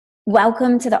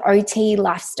Welcome to the OT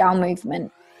lifestyle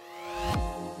movement.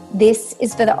 This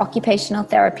is for the occupational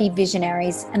therapy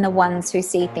visionaries and the ones who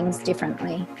see things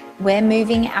differently. We're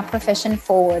moving our profession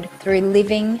forward through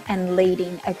living and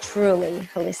leading a truly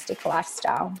holistic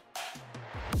lifestyle.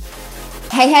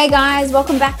 Hey guys,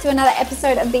 welcome back to another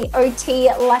episode of the OT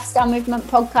Lifestyle Movement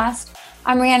podcast.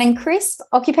 I'm Rhiannon Crisp,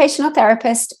 occupational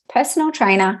therapist, personal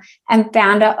trainer, and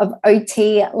founder of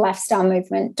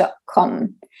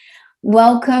OTLifestyleMovement.com.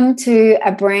 Welcome to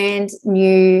a brand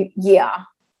new year,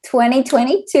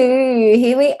 2022.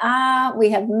 Here we are.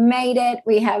 We have made it.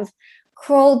 We have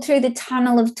crawled through the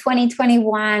tunnel of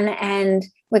 2021 and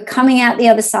we're coming out the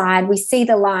other side. We see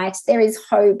the light. There is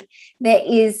hope. There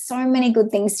is so many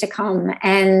good things to come.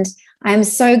 And I'm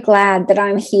so glad that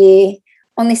I'm here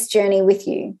on this journey with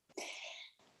you.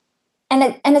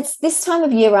 And it's this time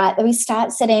of year, right, that we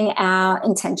start setting our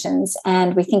intentions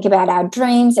and we think about our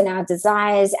dreams and our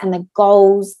desires and the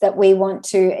goals that we want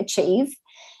to achieve.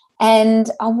 And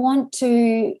I want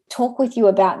to talk with you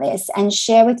about this and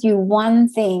share with you one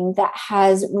thing that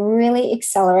has really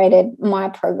accelerated my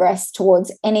progress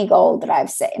towards any goal that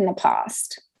I've set in the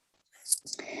past.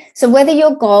 So whether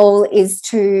your goal is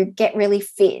to get really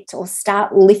fit or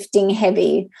start lifting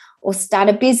heavy or start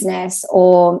a business,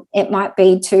 or it might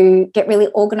be to get really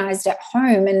organized at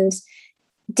home and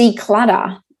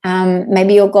declutter.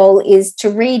 Maybe your goal is to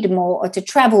read more or to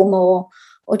travel more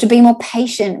or to be more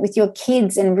patient with your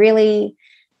kids and really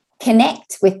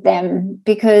connect with them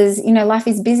because, you know, life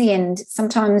is busy and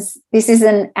sometimes this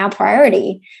isn't our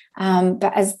priority.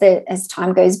 But as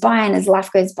time goes by and as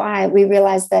life goes by, we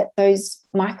realize that those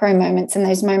micro moments and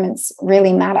those moments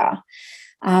really matter.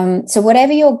 So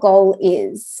whatever your goal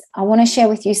is, I want to share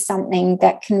with you something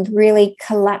that can really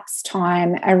collapse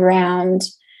time around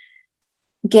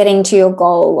getting to your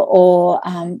goal or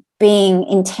being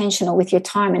intentional with your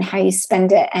time and how you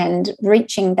spend it and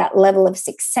reaching that level of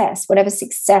success, whatever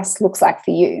success looks like for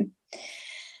you.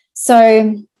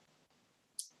 So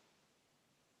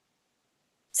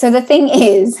the thing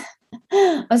is,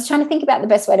 I was trying to think about the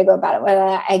best way to go about it,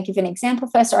 whether I give an example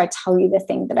first or I tell you the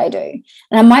thing that I do.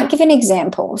 And I might give an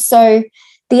example. So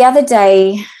the other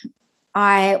day,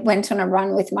 I went on a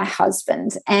run with my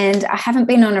husband, and I haven't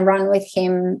been on a run with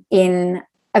him in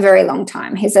a very long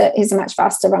time. He's a much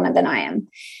faster runner than I am.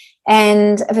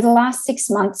 And over the last 6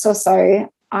 months or so,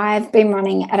 I've been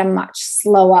running at a much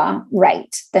slower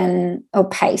rate or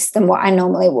pace than what I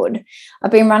normally would.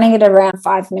 I've been running at around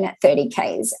 5-minute 30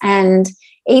 Ks and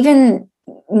even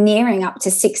nearing up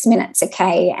to 6 minutes a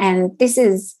K. And this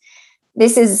is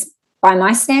by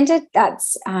my standard,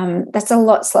 that's a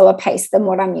lot slower pace than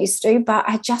what I'm used to, but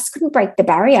I just couldn't break the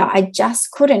barrier. I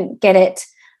just couldn't get it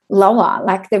lower,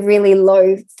 like the really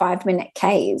low 5-minute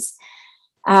Ks.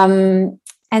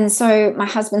 And so my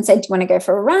husband said, do you want to go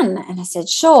for a run? And I said,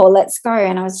 sure, let's go.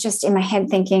 And I was just in my head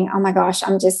thinking, oh my gosh,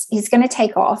 he's going to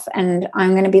take off and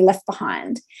I'm going to be left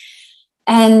behind.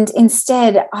 And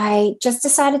instead, I just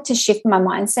decided to shift my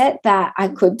mindset that I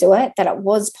could do it, that it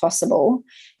was possible.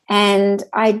 And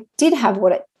I did have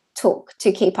what it took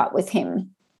to keep up with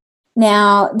him.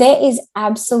 Now, there is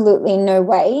absolutely no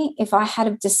way, if I had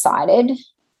have decided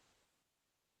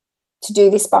to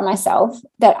do this by myself,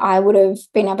 that I would have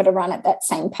been able to run at that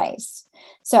same pace.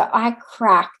 So I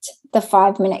cracked the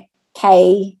 5-minute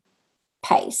K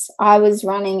pace. I was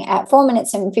running at 4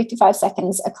 minutes and 55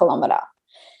 seconds a kilometer.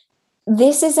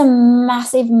 This is a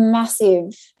massive,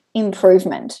 massive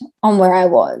improvement on where I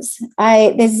was.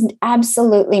 There's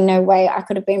absolutely no way I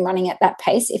could have been running at that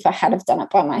pace if I had have done it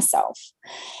by myself.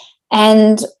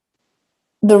 And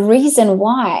the reason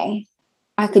why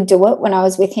I could do it when I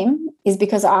was with him is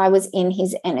because I was in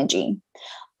his energy.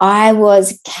 I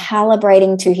was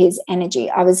calibrating to his energy.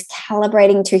 I was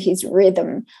calibrating to his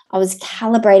rhythm. I was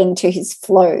calibrating to his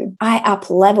flow. I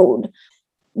up-leveled.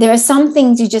 There are some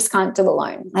things you just can't do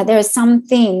alone. Like there are some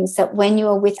things that when you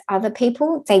are with other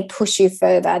people, they push you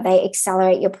further. They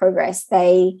accelerate your progress.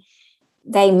 They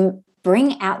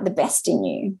bring out the best in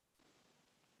you.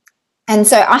 And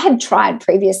so I had tried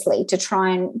previously to try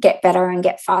and get better and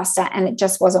get faster, and it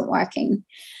just wasn't working.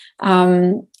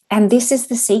 And this is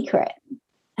the secret.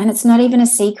 And it's not even a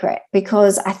secret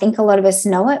because I think a lot of us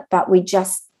know it, but we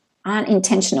just aren't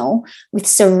intentional with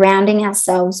surrounding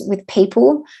ourselves with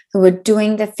people who are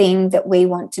doing the thing that we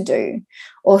want to do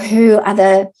or who are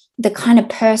the kind of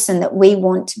person that we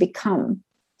want to become.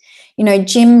 You know,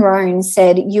 Jim Rohn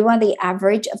said, you are the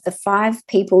average of the 5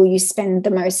 people you spend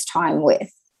the most time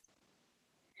with.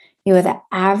 You are the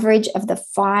average of the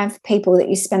 5 people that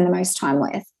you spend the most time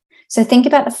with. So think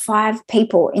about the 5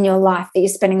 people in your life that you're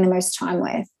spending the most time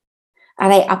with. Are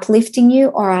they uplifting you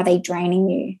or are they draining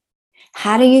you?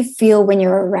 How do you feel when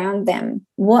you're around them?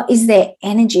 What is their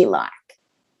energy like?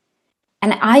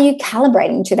 And are you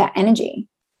calibrating to that energy?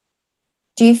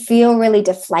 Do you feel really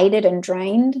deflated and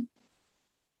drained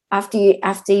after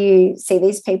you see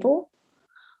these people?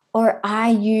 Or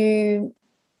are you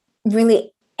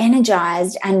really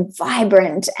energized and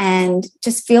vibrant and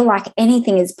just feel like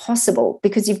anything is possible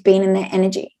because you've been in their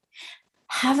energy?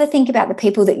 Have a think about the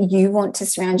people that you want to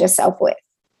surround yourself with,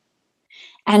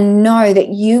 and know that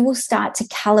you will start to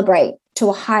calibrate to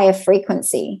a higher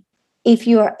frequency if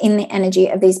you are in the energy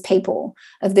of these people,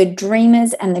 of the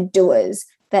dreamers and the doers,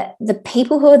 that the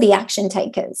people who are the action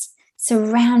takers.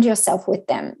 Surround yourself with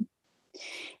them.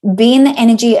 Be in the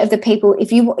energy of the people.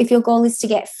 If your goal is to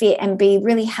get fit and be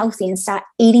really healthy and start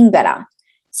eating better,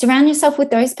 surround yourself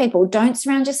with those people. Don't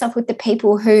surround yourself with the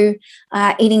people who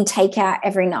are eating takeout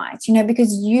every night,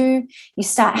 because you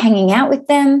start hanging out with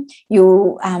them,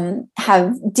 you'll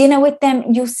have dinner with them,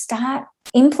 you'll start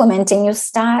implementing, you'll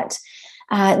start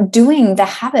doing the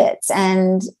habits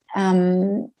and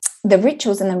the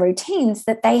rituals and the routines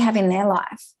that they have in their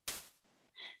life.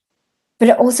 But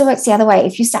it also works the other way.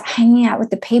 If you start hanging out with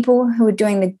the people who are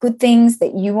doing the good things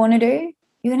that you want to do,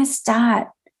 you're going to start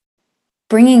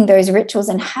bringing those rituals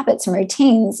and habits and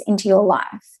routines into your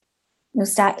life. You'll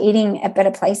start eating at better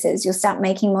places. You'll start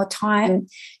making more time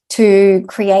to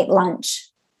create lunch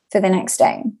for the next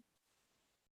day.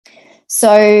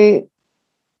 So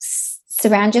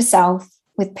surround yourself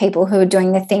with people who are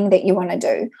doing the thing that you want to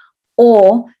do,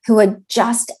 or who are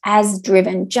just as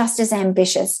driven, just as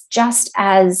ambitious, just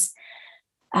as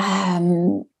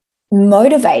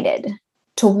motivated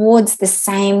towards the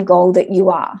same goal that you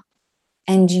are.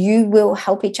 And you will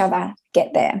help each other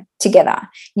get there together.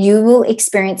 You will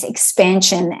experience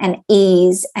expansion and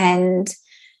ease and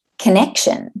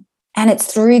connection. And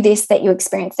it's through this that you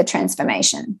experience the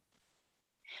transformation.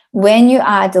 When you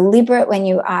are deliberate, when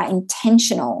you are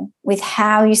intentional with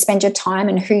how you spend your time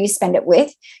and who you spend it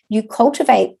with, you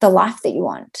cultivate the life that you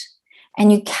want,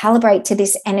 and you calibrate to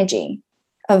this energy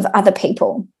of other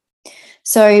people.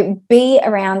 So be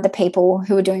around the people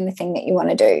who are doing the thing that you want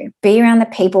to do. Be around the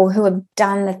people who have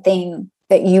done the thing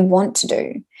that you want to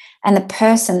do, and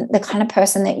the kind of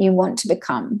person that you want to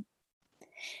become.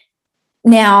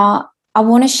 Now, I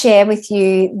want to share with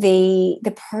you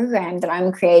the program that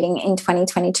I'm creating in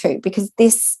 2022, because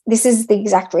this is the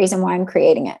exact reason why I'm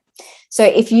creating it. So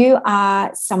if you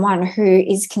are someone who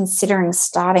is considering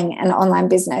starting an online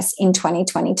business in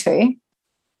 2022,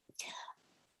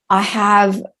 I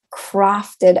have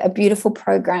crafted a beautiful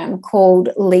program called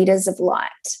Leaders of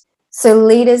Light. So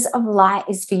Leaders of Light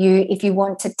is for you if you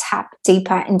want to tap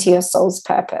deeper into your soul's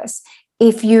purpose,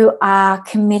 if you are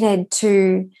committed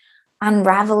to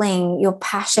unraveling your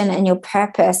passion and your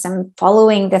purpose and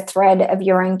following the thread of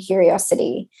your own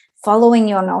curiosity, following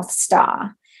your North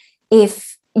Star,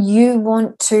 if you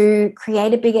want to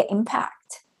create a bigger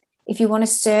impact, if you want to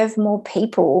serve more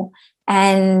people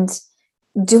and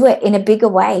do it in a bigger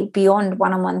way beyond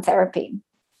one-on-one therapy.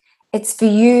 It's for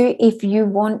you if you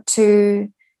want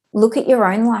to look at your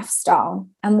own lifestyle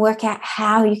and work out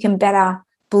how you can better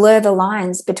blur the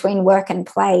lines between work and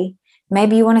play.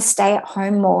 Maybe you want to stay at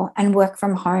home more and work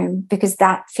from home because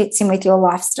that fits in with your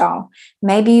lifestyle.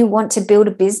 Maybe you want to build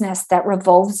a business that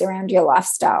revolves around your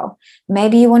lifestyle.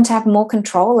 Maybe you want to have more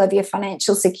control over your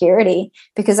financial security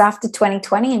because after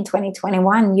 2020 and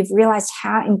 2021, you've realized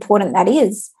how important that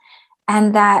is,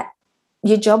 and that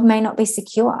your job may not be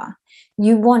secure.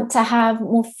 You want to have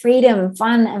more freedom,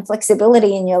 fun, and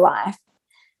flexibility in your life.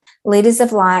 Leaders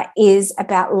of Light is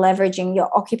about leveraging your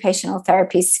occupational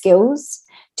therapy skills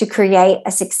to create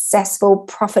a successful,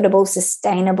 profitable,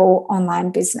 sustainable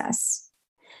online business.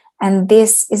 And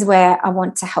this is where I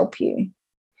want to help you.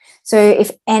 So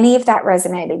if any of that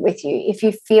resonated with you, if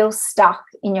you feel stuck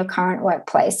in your current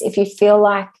workplace, if you feel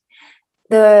like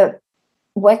the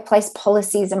workplace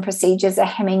policies and procedures are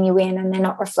hemming you in and they're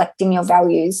not reflecting your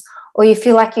values, or you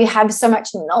feel like you have so much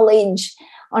knowledge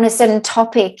on a certain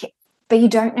topic, but you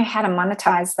don't know how to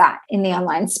monetize that in the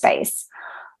online space,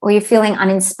 or you're feeling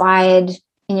uninspired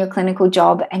in your clinical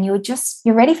job and you're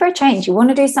ready for a change, you want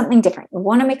to do something different, you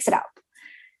want to mix it up,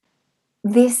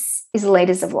 this is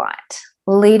Leaders of Light.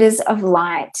 Leaders of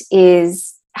Light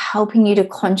is helping you to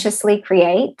consciously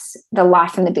create the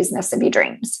life and the business of your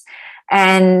dreams.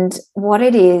 And what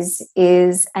it is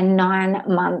a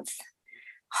 9-month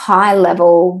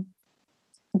high-level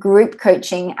group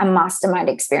coaching and mastermind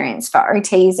experience for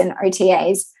OTs and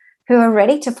OTAs who are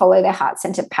ready to follow their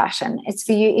heart-centered passion. It's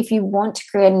for you if you want to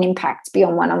create an impact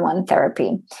beyond one-on-one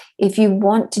therapy, if you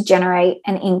want to generate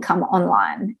an income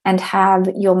online and have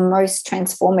your most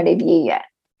transformative year yet.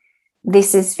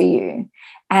 This is for you.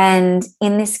 And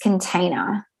in this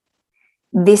container,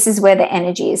 this is where the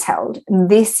energy is held.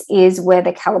 This is where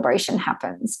the calibration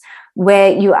happens,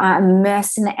 where you are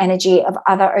immersed in the energy of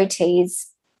other OTs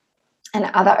and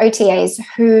other OTAs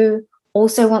who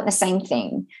also want the same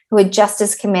thing, who are just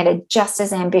as committed, just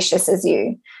as ambitious as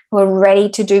you, who are ready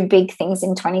to do big things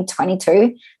in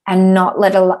 2022 and not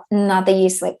let another year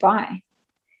slip by.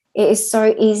 It is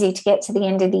so easy to get to the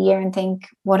end of the year and think,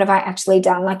 what have I actually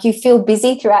done? Like, you feel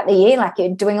busy throughout the year, like you're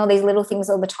doing all these little things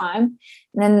all the time.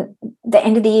 And then the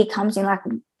end of the year comes and you're like,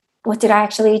 what did I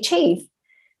actually achieve?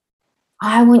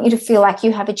 I want you to feel like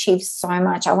you have achieved so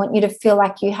much. I want you to feel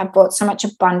like you have brought so much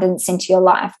abundance into your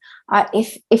life.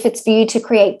 If it's for you to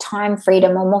create time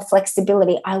freedom or more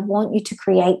flexibility, I want you to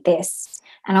create this.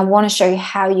 And I want to show you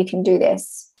how you can do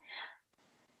this.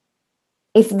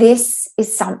 If this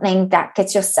is something that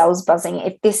gets your cells buzzing,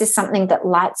 if this is something that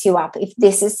lights you up, if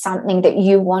this is something that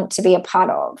you want to be a part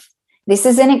of, this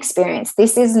is an experience.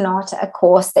 This is not a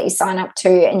course that you sign up to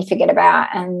and you forget about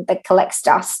and that collects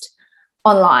dust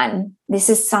online. This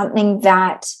is something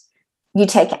that you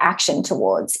take action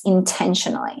towards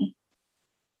intentionally,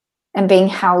 and being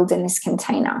held in this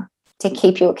container to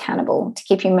keep you accountable, to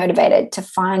keep you motivated, to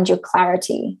find your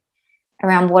clarity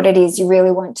around what it is you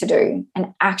really want to do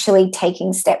and actually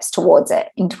taking steps towards it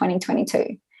in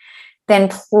 2022, then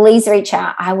please reach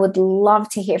out. I would love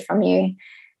to hear from you.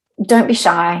 Don't be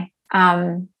shy.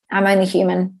 I'm only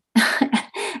human.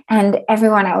 And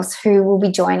everyone else who will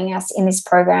be joining us in this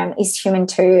program is human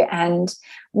too. And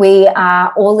we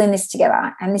are all in this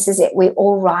together. And this is it. We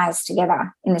all rise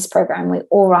together in this program. We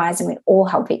all rise and we all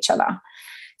help each other.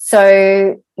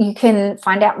 So you can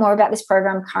find out more about this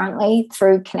program currently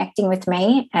through connecting with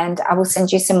me, and I will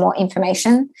send you some more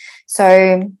information.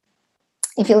 So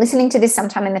if you're listening to this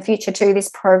sometime in the future too,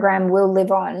 this program will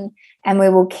live on, and we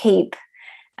will keep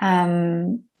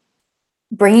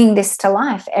bringing this to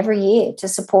life every year to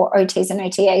support OTs and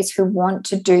OTAs who want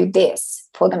to do this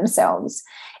for themselves.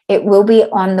 It will be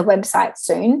on the website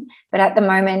soon, but at the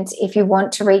moment, if you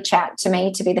want to reach out to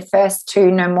me to be the first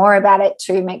to know more about it,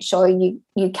 to make sure you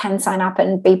can sign up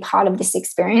and be part of this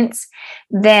experience,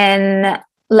 then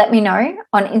let me know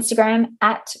on Instagram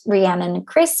at Rhiannon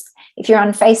Crisp. If you're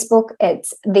on Facebook,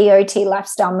 it's the OT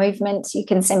Lifestyle Movement. You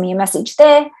can send me a message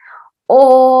there,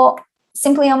 or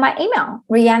simply on my email,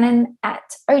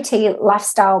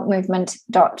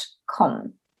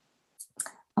 rhiannon@otlifestylemovement.com.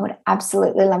 I would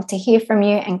absolutely love to hear from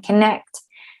you and connect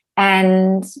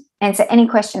and answer any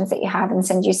questions that you have and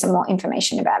send you some more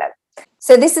information about it.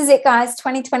 So this is it, guys,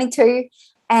 2022.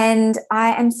 And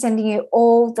I am sending you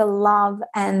all the love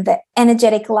and the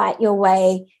energetic light your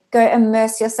way. Go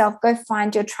immerse yourself. Go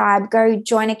find your tribe. Go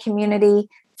join a community.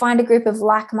 Find a group of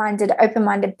like-minded,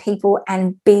 open-minded people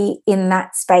and be in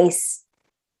that space.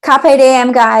 Carpe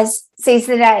diem, guys. Seize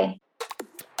the day.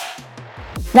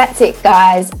 That's it,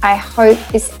 guys. I hope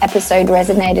this episode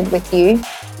resonated with you,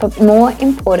 but more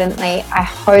importantly, I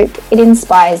hope it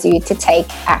inspires you to take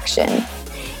action.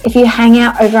 If you hang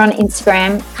out over on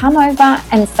Instagram, come over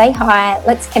and say hi.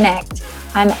 Let's connect.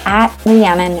 I'm at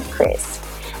Rhiannon Crisp,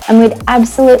 and we'd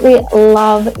absolutely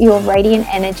love your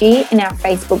radiant energy in our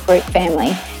Facebook group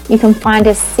family. You can find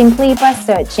us simply by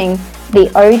searching the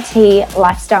OT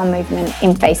Lifestyle Movement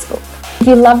in Facebook. If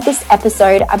you love this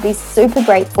episode, I'd be super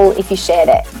grateful if you shared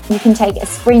it. You can take a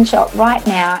screenshot right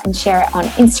now and share it on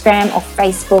Instagram or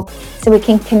Facebook so we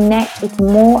can connect with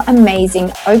more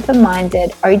amazing,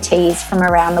 open-minded OTs from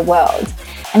around the world.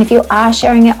 And if you are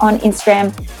sharing it on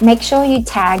Instagram, make sure you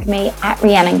tag me at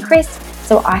Rhiannon Crisp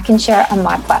so I can share it on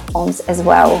my platforms as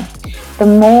well. The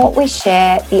more we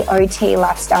share the OT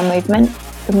lifestyle movement,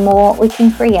 the more we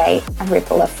can create a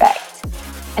ripple effect.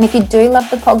 And if you do love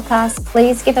the podcast,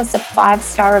 please give us a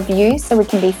 5-star review so we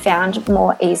can be found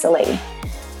more easily.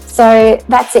 So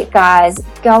that's it, guys.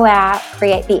 Go out,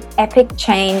 create the epic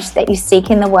change that you seek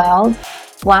in the world,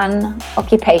 one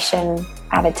occupation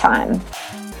at a time.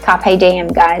 Carpe diem,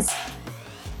 guys.